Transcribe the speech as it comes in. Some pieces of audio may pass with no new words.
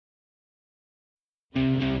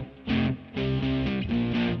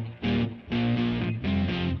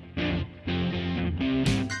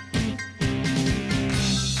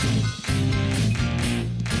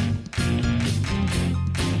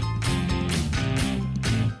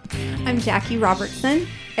I'm Jackie Robertson.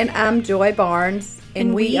 And I'm Joy Barnes.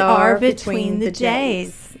 And we are Between the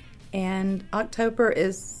Jays. And October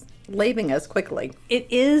is leaving us quickly. It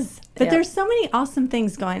is. But Yeah. there's so many awesome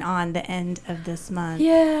things going on the end of this month.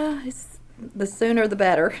 Yeah, the sooner the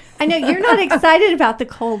better. I know you're not excited about the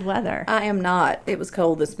cold weather. I am not. It was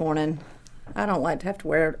cold this morning. I don't like to have to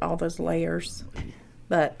wear all those layers.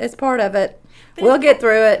 But it's part of it. We'll get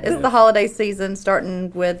through it. It's the holiday season,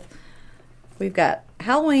 starting with, we've got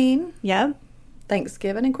Halloween, Yep.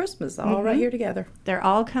 Thanksgiving, and Christmas all right here together. They're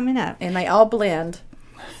all coming up. And they all blend.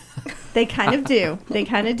 They kind of do. They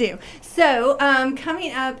kind of do. So,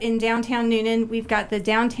 coming up in downtown Newnan, we've got the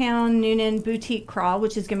Downtown Newnan Boutique Crawl,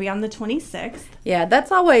 which is going to be on the 26th. Yeah,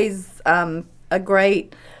 that's always a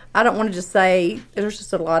great, I don't want to just say, there's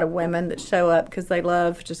just a lot of women that show up because they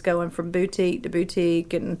love just going from boutique to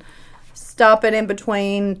boutique and stopping in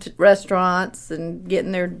between restaurants and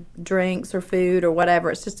getting their drinks or food or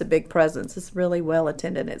whatever. It's just a big presence. It's really well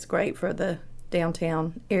attended. It's great for the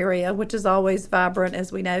downtown area, which is always vibrant,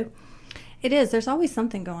 as we know. It is. There's always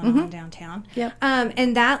something going on downtown. Yep.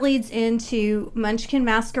 And that leads into Munchkin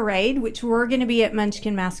Masquerade, which we're going to be at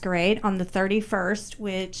Munchkin Masquerade on the 31st,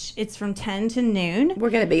 which it's from 10 to noon. We're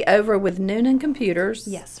going to be over with Noonan Computers.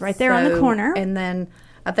 Yes, right there on the corner. And then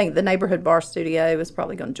I think the Neighborhood Bar Studio is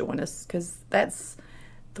probably going to join us because that's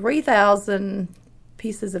 3,000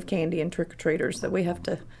 pieces of candy and trick-or-treaters that we have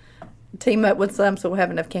to team up with some so we'll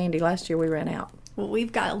have enough candy. Last year we ran out. Well,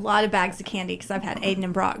 we've got a lot of bags of candy because I've had Aiden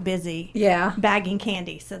and Brock busy bagging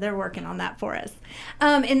candy, so they're working on that for us.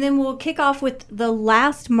 And then we'll kick off with the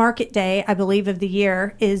last market day, I believe, of the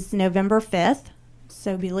year is November 5th.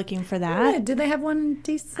 So be looking for that. Yeah, did they have one in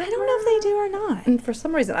December? I don't know if they do or not. And for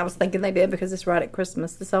some reason I was thinking they did because it's right at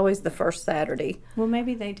Christmas. It's always the first Saturday. Well,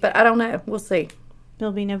 maybe they do. But I don't know. We'll see.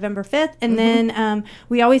 It'll be November 5th. And then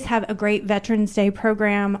we always have a great Veterans Day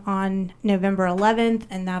program on November 11th,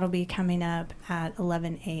 and that'll be coming up at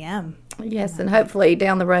 11 a.m. Yes, and hopefully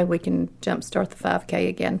down the road we can jumpstart the 5K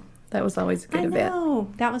again. That was always a good event. I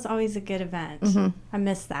know. That was always a good event. I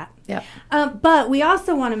missed that. Yeah. But we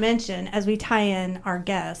also want to mention, as we tie in our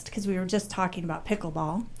guest, because we were just talking about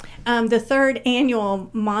pickleball, the third annual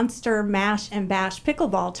Monster Mash and Bash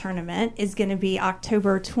Pickleball Tournament is going to be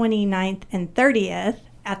October 29th and 30th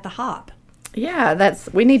at the Hop. Yeah,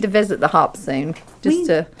 we need to visit the Hop soon.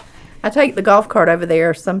 I take the golf cart over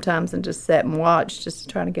there sometimes and just sit and watch, just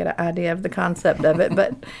trying to get an idea of the concept of it,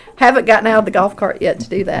 but haven't gotten out of the golf cart yet to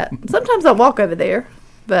do that. Sometimes I walk over there,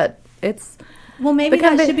 but it's... Well, maybe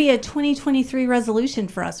that should be a 2023 resolution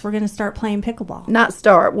for us. We're going to start playing pickleball. Not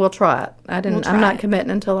start. We'll try it. I'm not committing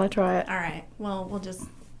until I try it. All right. Well,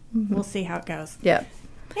 we'll see how it goes. Yeah.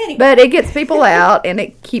 Anyway. But it gets people out and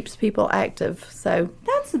it keeps people active. So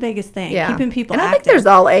that's the biggest thing, yeah. Keeping people active. And I think there's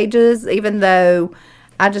all ages, even though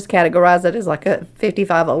I just categorize it as like a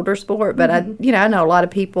 55 older sport. But I know a lot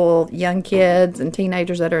of people, young kids and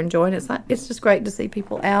teenagers that are enjoying it. It's just great to see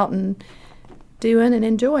people out and doing and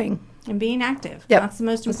enjoying. And being active. Yep. That's the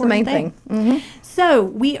most important thing. Mm-hmm. So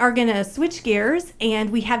we are going to switch gears,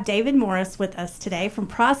 and we have David Morris with us today from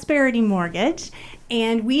Prosperity Mortgage.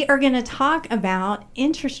 And we are going to talk about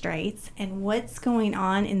interest rates and what's going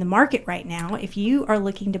on in the market right now if you are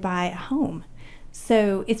looking to buy a home.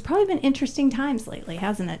 So it's probably been interesting times lately,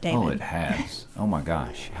 hasn't it, David? Oh, it has. Oh, my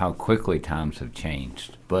gosh. How quickly times have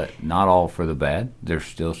changed. But not all for the bad. There's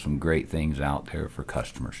still some great things out there for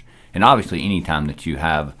customers. And obviously, anytime that you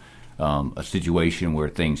have a situation where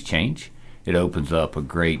things change, it opens up a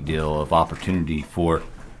great deal of opportunity for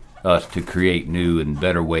us to create new and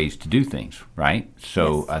better ways to do things, right?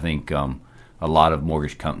 So yes. I think a lot of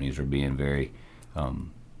mortgage companies are being very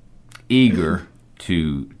eager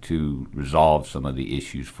to resolve some of the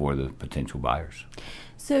issues for the potential buyers.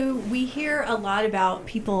 So we hear a lot about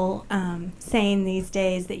people saying these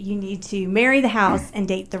days that you need to marry the house and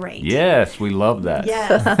date the rate. Yes, we love that.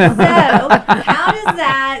 Yes. So how does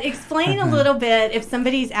that explain a little bit if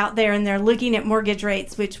somebody's out there and they're looking at mortgage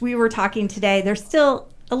rates, which we were talking today, they're still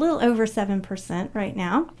a little over 7% right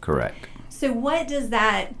now. Correct. So what does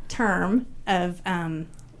that term of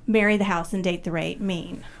marry the house and date the rate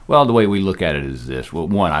mean? Well, the way we look at it is this. Well,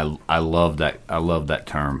 one, I love that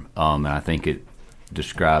term, and I think it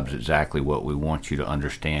describes exactly what we want you to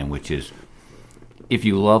understand, which is if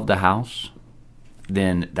you love the house,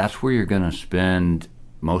 then that's where you're going to spend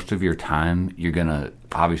most of your time. You're going to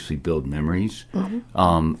obviously build memories,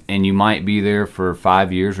 and you might be there for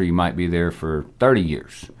 5 years or you might be there for 30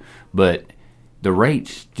 years. But the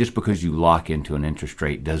rates, just because you lock into an interest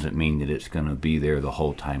rate doesn't mean that it's going to be there the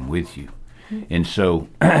whole time with you. And so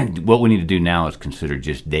what we need to do now is consider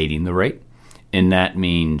just dating the rate, and that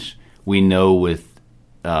means we know with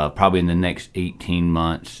probably in the next 18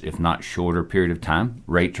 months, if not shorter period of time,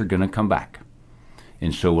 rates are going to come back.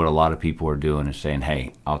 And so what a lot of people are doing is saying,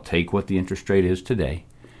 hey, I'll take what the interest rate is today.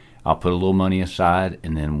 I'll put a little money aside,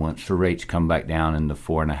 and then once the rates come back down in the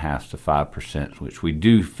 4.5% to 5%, which we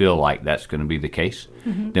do feel like that's going to be the case,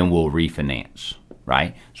 then we'll refinance,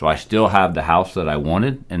 right? So I still have the house that I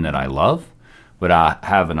wanted and that I love, but I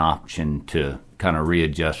have an option to kind of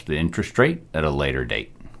readjust the interest rate at a later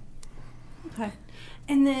date. Okay.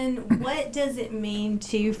 And then what does it mean,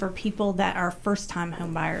 too, for people that are first-time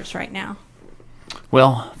home buyers right now?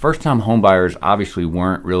 Well, first-time home buyers obviously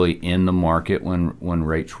weren't really in the market when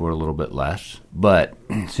rates were a little bit less. But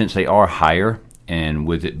since they are higher, and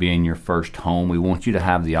with it being your first home, we want you to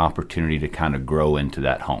have the opportunity to kind of grow into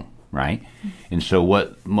that home, right? And so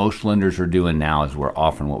what most lenders are doing now is we're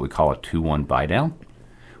offering what we call a 2-1 buy-down,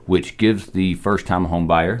 which gives the first-time home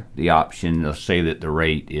buyer the option. Let's say that the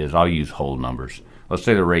rate is, I'll use whole numbers. Let's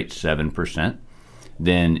say the rate's 7%.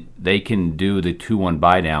 Then they can do the 2-1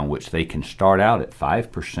 buy down, which they can start out at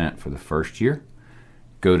 5% for the first year,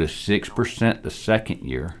 go to 6% the second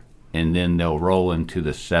year, and then they'll roll into the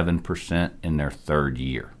 7% in their third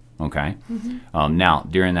year. Okay. Now,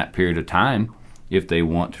 during that period of time, if they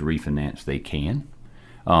want to refinance, they can.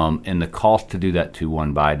 And the cost to do that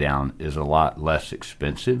 2-1 buy down is a lot less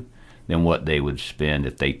expensive than what they would spend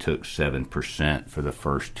if they took 7% for the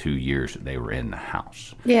first 2 years that they were in the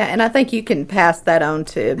house. Yeah, and I think you can pass that on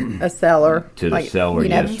to a seller. To the seller,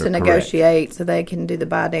 yes, to negotiate so they can do the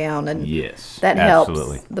buy down. And yes, that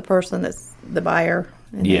absolutely helps the person that's the buyer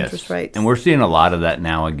and the interest rates. And we're seeing a lot of that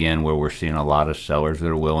now again, where we're seeing a lot of sellers that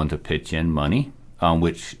are willing to pitch in money,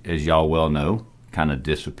 which, as y'all well know, kind of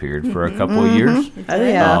disappeared for a couple of years. Oh,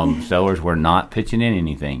 yeah. Sellers were not pitching in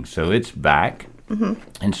anything, so it's back.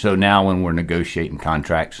 And so now when we're negotiating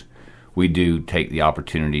contracts, we do take the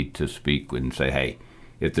opportunity to speak and say, hey,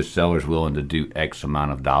 if the seller's willing to do X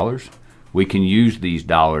amount of dollars, we can use these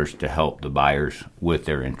dollars to help the buyers with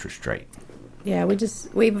their interest rate. Yeah,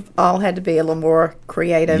 we've all had to be a little more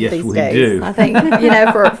creative Yes, these we days. do. I think,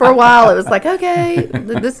 for a while it was like, okay,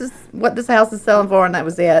 this is what this house is selling for, and that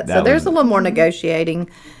was it. So there's a little more negotiating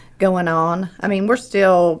going on. I mean, we're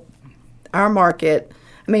still, our market,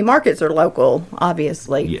 markets are local,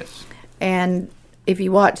 obviously. Yes. And if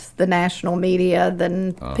you watch the national media,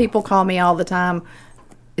 then people call me all the time,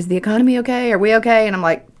 is the economy okay? Are we okay? And I'm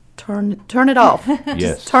like, turn it off. Yes.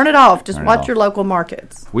 Just turn it off. Just Turn it watch off. your local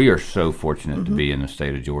markets. We are so fortunate to be in the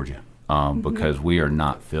state of Georgia because we are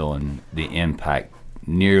not feeling the impact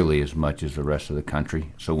nearly as much as the rest of the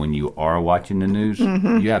country. So when you are watching the news,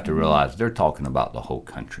 you have to realize they're talking about the whole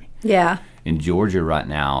country. Yeah. And Georgia right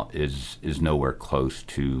now is nowhere close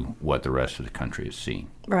to what the rest of the country is seeing,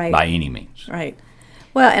 Right. by any means. Right.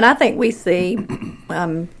 Well, and I think we see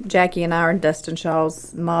Jackie and I and Dustin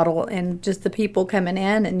Shaw's model, and just the people coming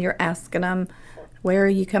in, and you're asking them, where are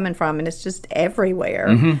you coming from? And it's just everywhere.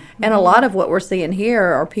 And a lot of what we're seeing here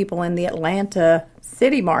are people in the Atlanta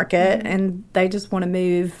city market, and they just want to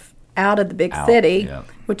move out of the big city,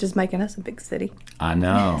 which is making us a big city. I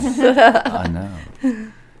know. I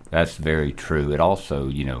know. That's very true. It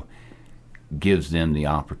also, gives them the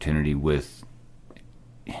opportunity with,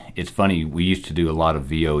 it's funny, we used to do a lot of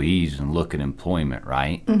VOEs and look at employment,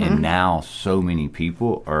 right? And now so many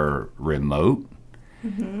people are remote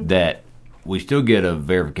that we still get a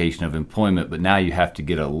verification of employment, but now you have to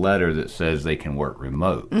get a letter that says they can work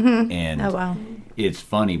remote. And Oh, wow. it's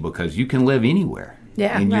funny because you can live anywhere.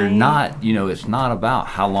 Yeah. And you're Right. not, it's not about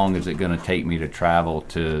how long is it going to take me to travel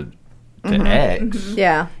to X.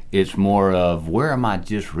 Yeah. It's more of where am I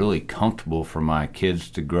just really comfortable for my kids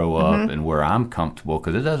to grow up and where I'm comfortable,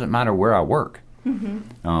 because it doesn't matter where I work. In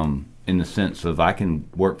the sense of I can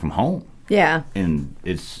work from home. Yeah. And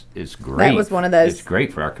it's great. That was one of those- It's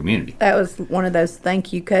great for our community. That was one of those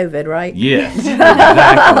thank you, COVID, right? Yes,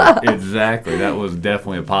 exactly. Exactly. That was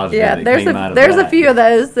definitely a positive. Yeah, that there's came out of a that. few of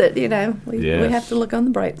those that, we Yes. have to look on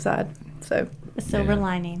the bright side. So, A silver Yeah.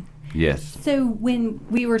 lining. Yes. So when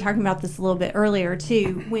we were talking about this a little bit earlier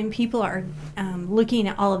too, when people are looking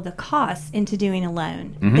at all of the costs into doing a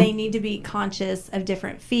loan, they need to be conscious of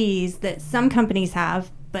different fees that some companies have,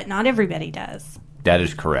 but not everybody does. That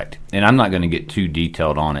is correct. And I'm not going to get too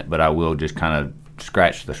detailed on it, but I will just kind of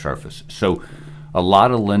scratch the surface. So a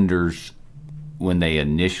lot of lenders, when they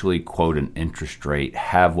initially quote an interest rate,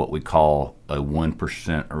 have what we call a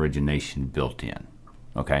 1% origination built in.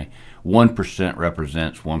 Okay? 1%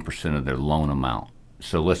 represents 1% of their loan amount.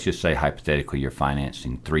 So let's just say hypothetically you're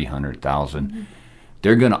financing $300,000.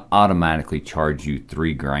 They're going to automatically charge you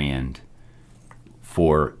 $3,000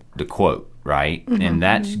 for the quote, right? And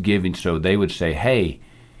that's giving, so they would say, hey,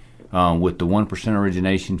 With the 1%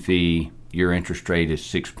 origination fee, your interest rate is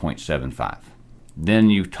 6.75. Then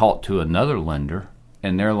you talk to another lender,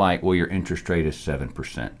 and they're like, well, your interest rate is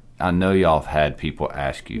 7%. I know y'all have had people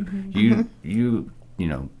ask you, you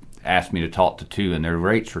know, asked me to talk to two, and their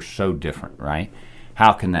rates are so different, right?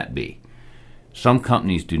 How can that be? Some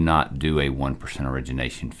companies do not do a 1%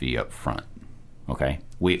 origination fee up front, okay?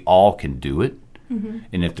 We all can do it,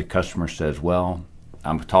 and if the customer says, well,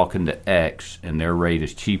 I'm talking to X and their rate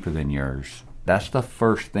is cheaper than yours, that's the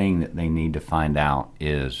first thing that they need to find out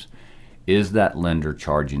is that lender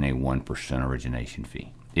charging a 1% origination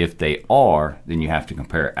fee? If they are, then you have to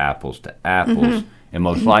compare apples to apples, and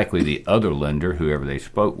most likely the other lender, whoever they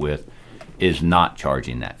spoke with, is not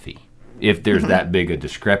charging that fee. If there's that big a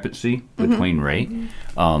discrepancy between rate,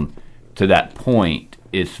 to that point,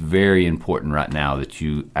 it's very important right now that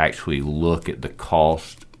you actually look at the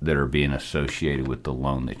cost that are being associated with the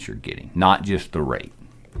loan that you're getting, not just the rate.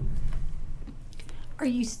 Are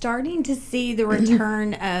you starting to see the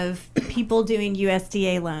return of people doing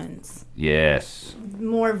USDA loans? Yes.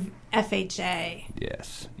 More FHA.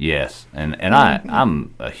 Yes. And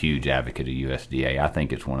I'm a huge advocate of USDA. I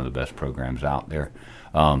think it's one of the best programs out there.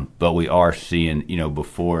 But we are seeing,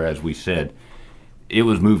 before, as we said, it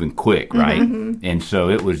was moving quick, right? And so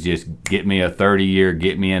it was just get me a 30-year,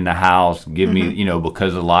 get me in the house, give me,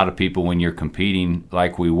 because a lot of people, when you're competing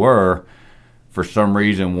like we were, for some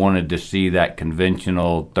reason wanted to see that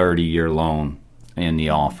conventional 30-year loan in the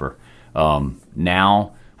offer.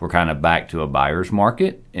 Now we're kind of back to a buyer's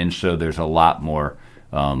market, and so there's a lot more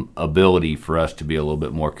ability for us to be a little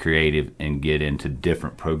bit more creative and get into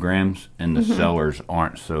different programs, and the sellers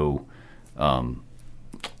aren't so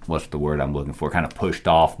what's the word I'm looking for, kind of pushed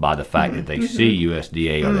off by the fact that they see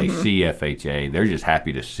USDA or they see FHA. They're just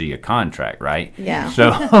happy to see a contract, right? Yeah. So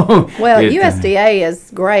well, USDA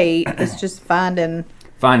is great. It's just finding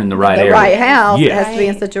the right the area. right house. Yes. It has to be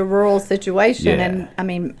in such a rural situation. Yeah. And I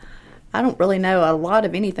mean, I don't really know a lot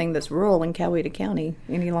of anything that's rural in Coweta County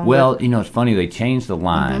any longer. Well, it's funny, they changed the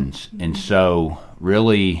lines, and so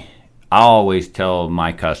really I always tell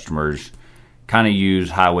my customers kind of use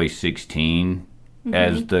Highway 16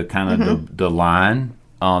 as the kind of the line.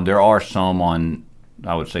 There are some on,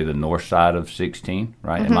 I would say, the north side of 16,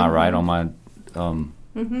 right? Am I right on my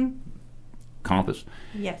compass?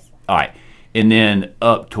 Yes. All right. And then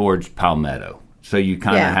up towards Palmetto. So you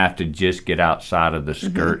kind of have to just get outside of the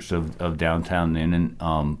skirts of downtown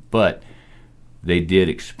Newnan. But they did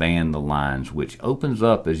expand the lines, which opens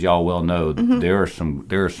up, as y'all well know, there are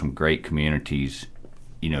some great communities,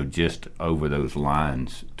 just over those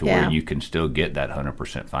lines to where you can still get that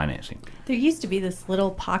 100% financing. There used to be this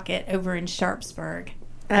little pocket over in Sharpsburg.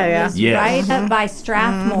 Oh, yeah. Was right up by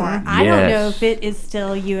Strathmore. I don't know if it is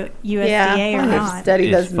still USDA or not. Study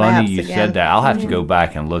It's those funny maps you again. said that. I'll have to go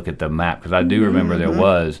back and look at the map because I do remember there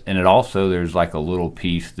was, and it also there's like a little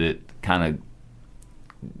piece that kind of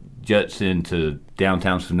juts into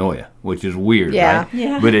downtown Sonoya, which is weird, right?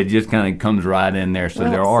 Yeah. But it just kind of comes right in there. So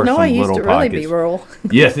there are Sonoya some used little to really pockets. be rural.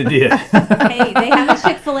 Yes, it did. Hey, they have a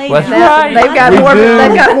Chick-fil-A That's now. right. They've got We more. do.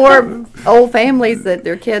 They've got more old families that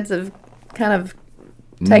their kids have kind of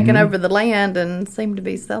taken over the land and seem to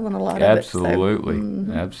be selling a lot of it.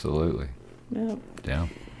 Absolutely, absolutely. So, Yeah.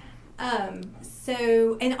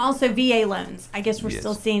 So, and also VA loans. I guess we're Yes.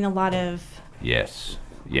 still seeing a lot of. Yes.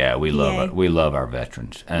 Yeah, we VA. love our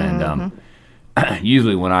veterans, and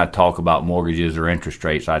usually when I talk about mortgages or interest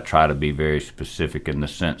rates, I try to be very specific in the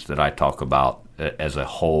sense that I talk about as a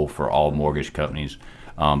whole for all mortgage companies,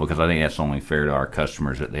 because I think that's only fair to our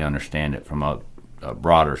customers that they understand it from a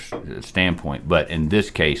broader standpoint. But in this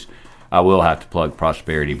case, I will have to plug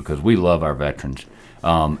Prosperity because we love our veterans,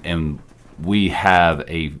 and we have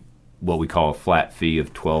what we call a flat fee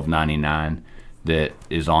of $12.99 that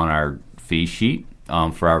is on our fee sheet.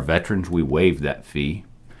 For our veterans, we waive that fee,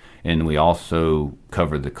 and we also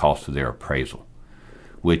cover the cost of their appraisal,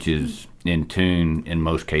 which is in tune, in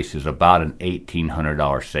most cases, about an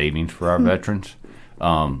 $1,800 savings for our veterans,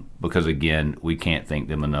 because, again, we can't thank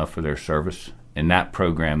them enough for their service. And that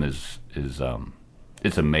program is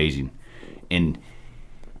it's amazing. And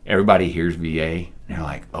everybody hears VA, and they're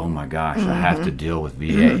like, oh, my gosh, I have to deal with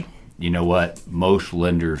VA. You know what? Most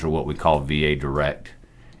lenders are what we call VA Direct,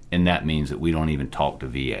 and that means that we don't even talk to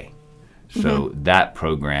VA. So that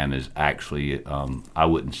program is actually, I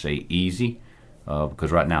wouldn't say easy,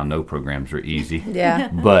 because right now no programs are easy. Yeah.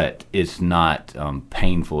 But it's not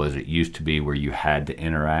painful as it used to be where you had to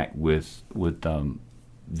interact with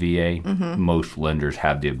VA. Most lenders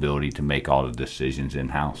have the ability to make all the decisions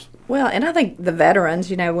in-house. Well, and I think the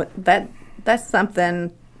veterans, that's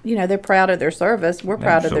something they're proud of their service. We're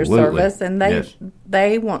proud of their Absolutely. service, and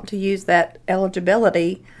they want to use that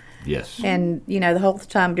eligibility. Yes. And the whole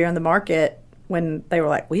time during the market, when they were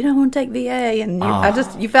like, "We don't want to take VA," and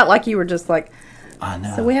you felt like you were just like, I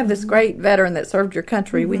know. "So we have this great veteran that served your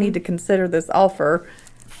country. We need to consider this offer."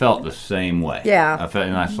 Felt the same way. Yeah. I felt,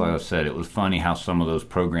 and that's like I said, it was funny how some of those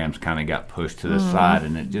programs kind of got pushed to the side,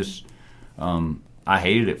 and it just, I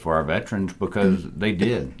hated it for our veterans because they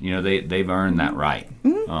did. They've earned that right,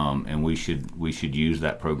 and we should use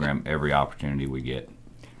that program every opportunity we get.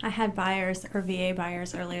 I had VA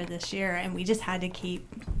buyers earlier this year, and we just had to keep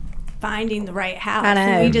finding the right house. I know.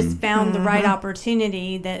 And we just found the right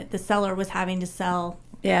opportunity that the seller was having to sell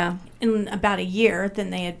Yeah. in about a year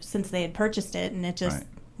since they had purchased it, and it just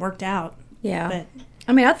worked out. Yeah.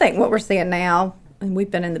 But I think what we're seeing now, and we've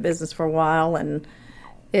been in the business for a while, and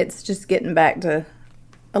it's just getting back to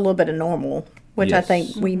a little bit of normal, which I Yes.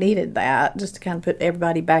 think we needed that just to kind of put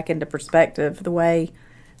everybody back into perspective, the way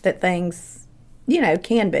that things,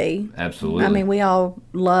 can be. Absolutely. We all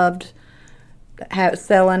loved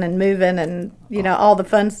selling and moving and, all the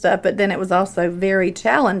fun stuff, but then it was also very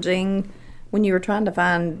challenging when you were trying to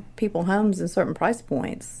find people homes in certain price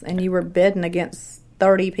points, and you were bidding against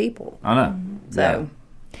 30 people. I know. So,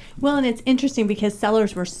 Well, and it's interesting because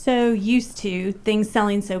sellers were so used to things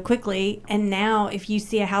selling so quickly, and now if you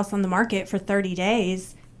see a house on the market for 30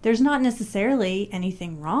 days, there's not necessarily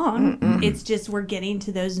anything wrong. It's just we're getting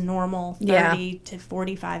to those normal 30 to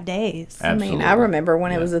 45 days. Absolutely. I remember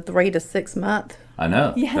when it was a 3 to 6 month. I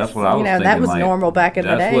know. Yes. That's what I was thinking. that was normal back in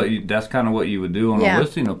the day. That's kind of what you would do on a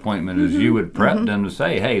listing appointment is you would prep them to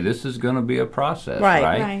say, hey, this is going to be a process, right?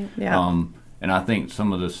 Right. Yeah. And I think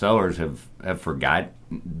some of the sellers have forgot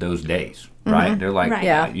those days, right? They're like, Right.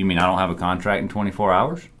 Yeah. You mean I don't have a contract in 24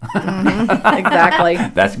 hours? Exactly.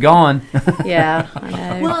 That's gone. Yeah, I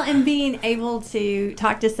know. Well, and being able to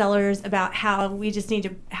talk to sellers about how we just need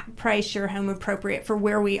to price your home appropriate for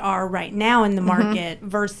where we are right now in the market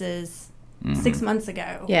versus 6 months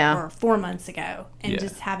ago or 4 months ago, and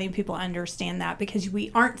just having people understand that because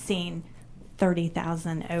we aren't seeing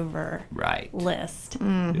 30,000 over list.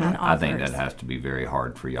 Yeah, I think that has to be very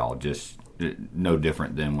hard for y'all. Just no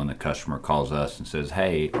different than when the customer calls us and says,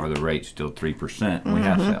 "Hey, are the rates still 3%?" And we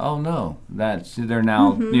have to say, "Oh no, they're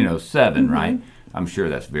now 7%." Right? I'm sure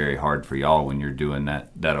that's very hard for y'all when you're doing that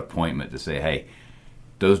appointment to say, "Hey,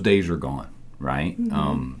 those days are gone." Right?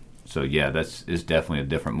 So yeah, it's definitely a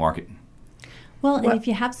different market. Well, and if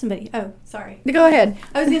you have somebody, sorry. Go ahead.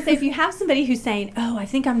 I was going to say, if you have somebody who's saying, "Oh, I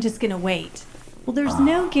think I'm just going to wait," well, there's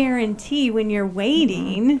no guarantee when you're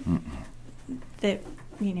waiting that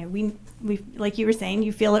we like you were saying,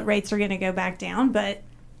 you feel that rates are going to go back down, but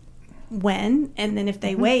when? And then if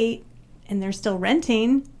they wait and they're still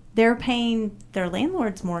renting, they're paying their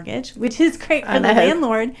landlord's mortgage, which is great for the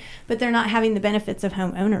landlord, but they're not having the benefits of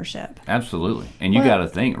home ownership. Absolutely. And you got to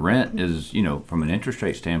think rent is, from an interest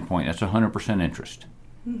rate standpoint, that's 100% interest,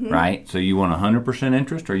 right? So you want 100%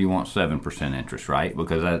 interest or you want 7% interest, right?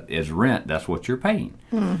 Because as rent, that's what you're paying.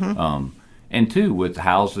 And two, with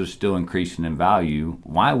houses still increasing in value,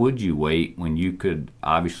 why would you wait when you could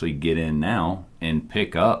obviously get in now and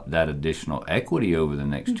pick up that additional equity over the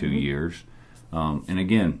next 2 years? And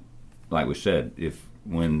again, like we said,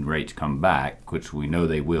 when rates come back, which we know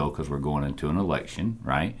they will because we're going into an election,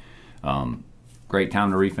 right? Great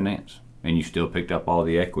time to refinance. And you still picked up all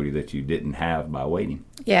the equity that you didn't have by waiting.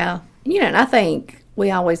 Yeah. And I think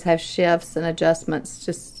we always have shifts and adjustments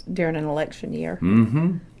just during an election year.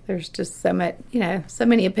 Mm-hmm. There's just so much, so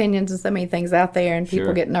many opinions and so many things out there, and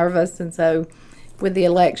people get nervous. And so with the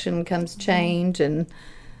election comes change, and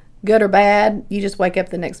good or bad, you just wake up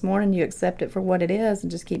the next morning, you accept it for what it is,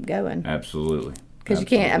 and just keep going. Absolutely. Because you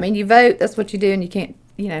can't, you vote, that's what you do, and you can't,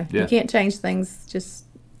 you can't change things, just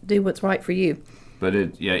do what's right for you. But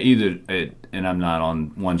and I'm not on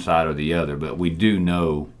one side or the other, but we do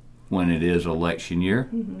know when it is election year,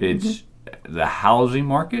 it's the housing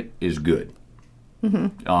market is good.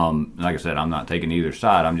 Like I said, I'm not taking either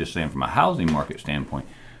side. I'm just saying from a housing market standpoint,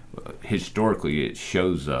 historically it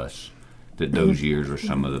shows us that those years are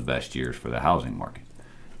some of the best years for the housing market.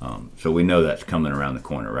 So we know that's coming around the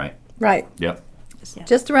corner, right? Right. Yep.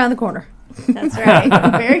 Just around the corner. That's right.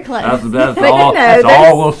 Very close. That's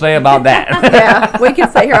all we'll say about that. Yeah, we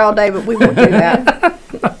could stay here all day, but we won't do that.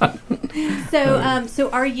 So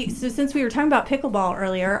are you? So since we were talking about pickleball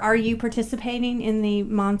earlier, are you participating in the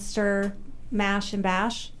Monster Mash and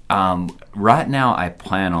Bash? Right now, I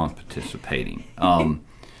plan on participating.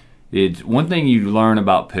 It's one thing you learn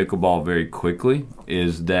about pickleball very quickly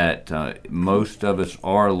is that most of us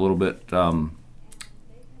are a little bit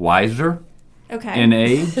wiser Okay. in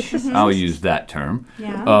age. I'll use that term.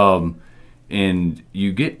 Yeah. And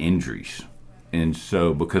you get injuries. And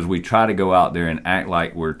so, because we try to go out there and act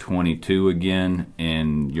like we're 22 again,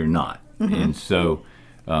 and you're not. And so,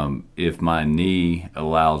 if my knee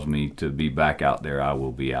allows me to be back out there, I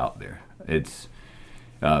will be out there. It's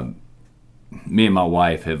me and my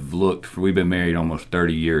wife have we've been married almost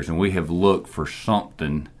 30 years, and we have looked for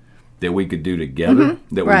something that we could do together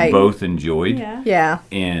that we both enjoyed. Yeah.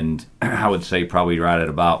 And I would say probably right at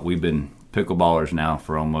about, we've been pickleballers now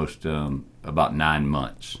for almost about 9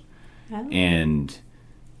 months. Oh. And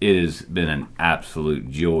it has been an absolute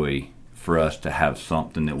joy for us to have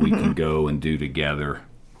something that we can go and do together.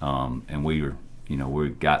 And we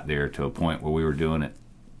got there to a point where we were doing it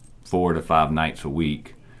 4 to 5 nights a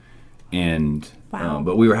week. And Wow.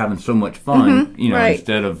 but we were having so much fun, right.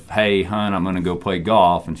 instead of, hey, hon, I'm going to go play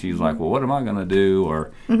golf, and she's like, well, what am I going to do,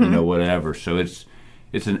 or whatever. So it's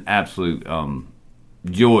an absolute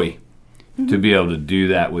joy to be able to do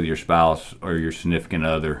that with your spouse or your significant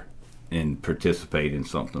other and participate in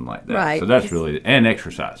something like that. Right. So that's really, and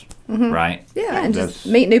exercise, right? Yeah, and just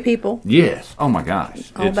meet new people. Yes. Oh my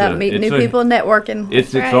gosh. All about meeting new people and networking.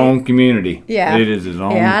 It's Right. its own community. Yeah. It is its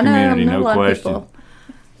own Yeah, I know. community, I know a no lot of question. people.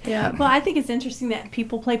 Yeah. Well, I think it's interesting that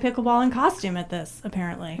people play pickleball in costume at this,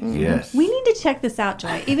 apparently. Yes. We need to check this out,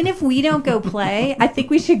 Joy. Even if we don't go play, I think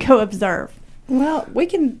we should go observe. Well, we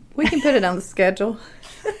can put it on the schedule.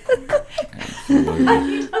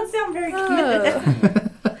 You don't sound very committed.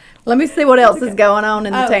 Let me see what else is going on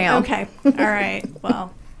in the town. Okay. All right.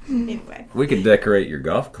 Well, anyway. We could decorate your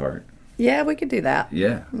golf cart. Yeah, we could do that.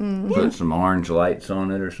 Yeah. Put some orange lights on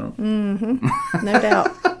it or something. No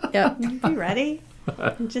doubt. Yep. Be ready.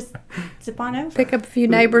 And just zip on over. Pick up a few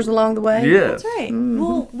neighbors along the way. Yes. That's right.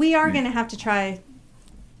 Well, we are going to have to try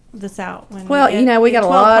this out. When Well, we get we got a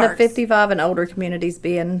 12 lot parks. of 55 and older communities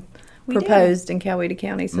being We do. proposed in Coweta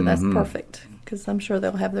County, so that's perfect because I'm sure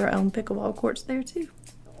they'll have their own pickleball courts there too.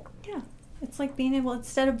 Yeah. It's like being able,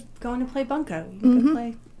 instead of going to play bunco, you can go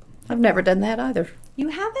play. I've never done that either. You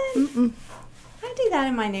haven't? I do that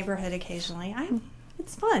in my neighborhood occasionally.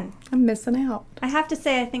 It's fun. I'm missing out. I have to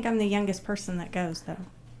say, I think I'm the youngest person that goes, though.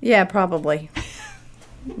 Yeah, probably.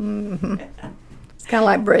 It's kind of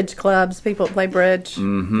like bridge clubs. People play bridge. Yeah.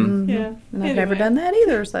 And I've never done that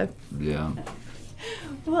either, so. Yeah.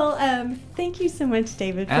 Well, thank you so much,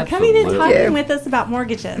 David, for coming and Absolutely. talking with us about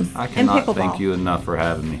mortgages I and cannot pickleball. thank you enough for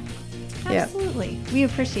having me. Yeah. Absolutely. We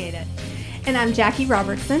appreciate it. And I'm Jackie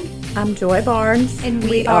Robertson, I'm Joy Barnes. and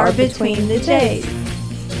we are Between the J's.